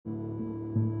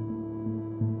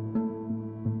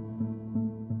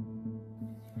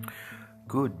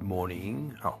Good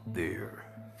morning out there.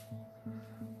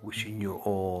 Wishing you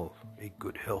all a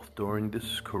good health during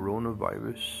this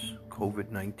coronavirus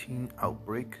COVID-19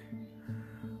 outbreak.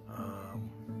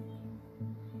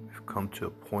 We've come to a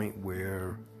point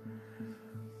where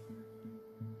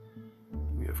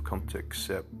we have come to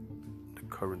accept the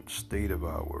current state of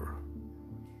our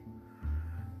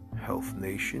health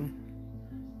nation,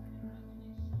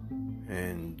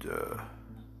 and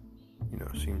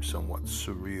it seems somewhat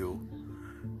surreal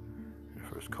in the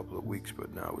first couple of weeks,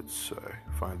 but now it's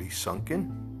finally sunk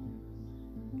in.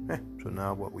 So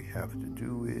now what we have to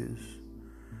do is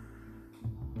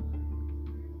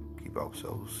keep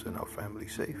ourselves and our family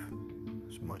safe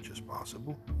as much as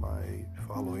possible by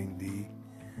following the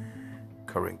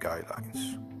current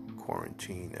guidelines: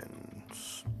 quarantine and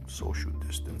social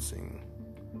distancing,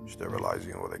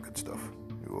 sterilizing, all that good stuff.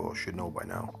 You all should know by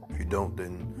now. If you don't,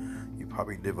 then you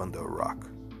probably live under a rock.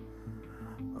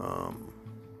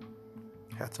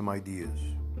 Had some ideas.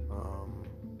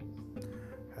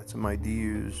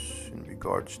 In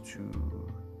regards to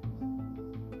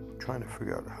trying to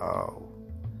figure out how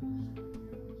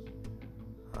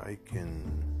I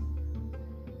can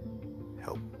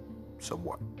help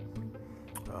somewhat.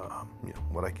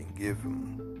 What I can give.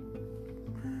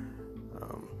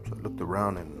 So I looked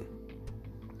around and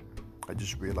I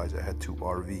just realized I had two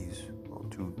RVs,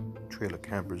 two trailer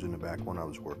campers in the back. One I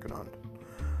was working on.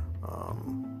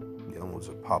 The other one was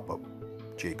a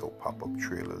Jayco pop-up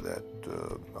trailer that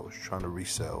I was trying to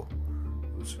resell.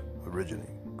 It was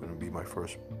originally going to be my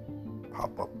first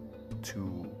pop-up to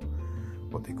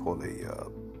what they call a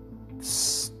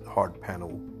hard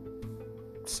panel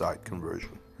side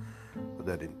conversion. But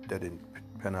that didn't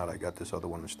pan out. I got this other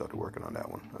one and started working on that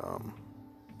one.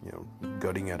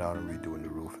 Gutting it out and redoing the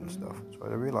roof and stuff. So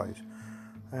I realized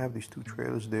I have these two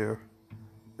trailers there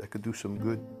that could do some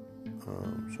good.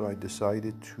 So I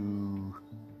decided to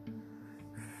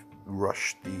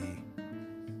rush the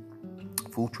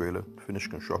full trailer, finish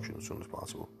construction as soon as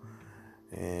possible,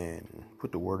 and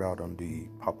put the word out on the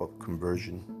pop-up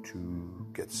conversion to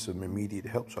get some immediate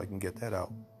help so I can get that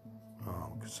out.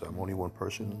 Because I'm only one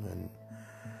person and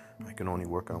I can only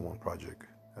work on one project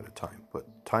at a time. But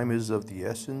time is of the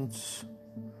essence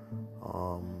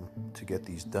to get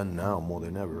these done now more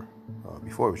than ever.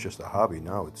 Before it was just a hobby.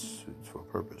 Now it's for a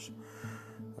purpose.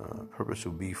 Purpose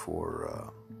will be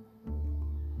for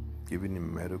giving the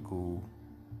medical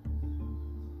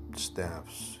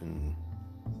staffs in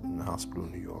the hospital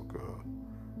in New York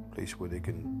a place where they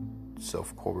can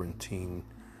self-quarantine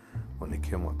when they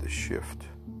come off the shift.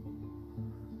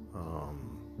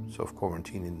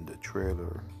 Self-quarantine in the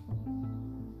trailer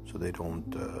so they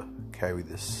don't carry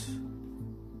this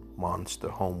monster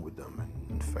home with them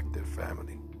and infect their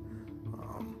family,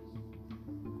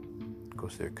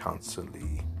 because they're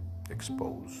constantly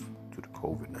exposed to the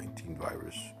COVID-19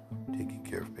 virus, taking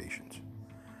care of patients.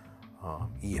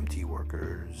 EMT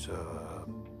workers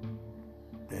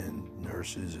and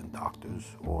nurses and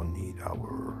doctors all need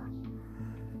our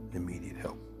immediate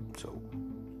help. So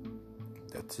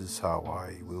that is how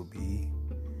I will be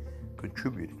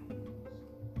contributing.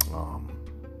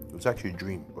 It was actually a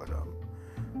dream, but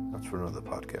that's for another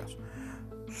podcast.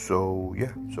 So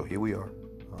here we are.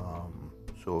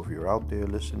 So if you're out there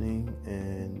listening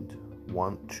and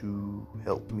want to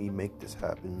help me make this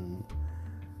happen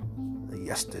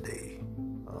yesterday,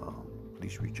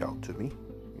 please reach out to me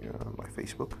on my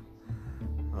Facebook.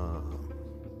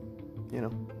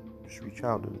 Just reach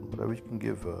out and whatever you can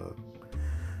give.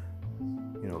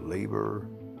 Labor,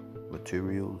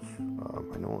 materials.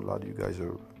 I know a lot of you guys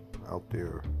are out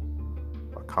there,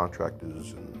 are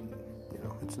contractors, and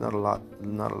it's not a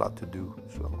lot to do.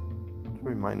 So it's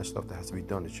very minor stuff that has to be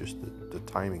done. It's just the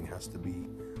timing has to be,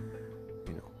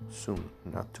 soon,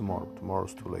 not tomorrow.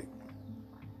 Tomorrow's too late.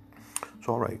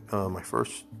 So all right, my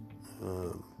first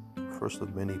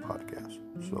of many podcasts.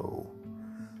 So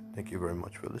thank you very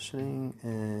much for listening,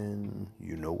 and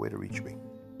you know where to reach me.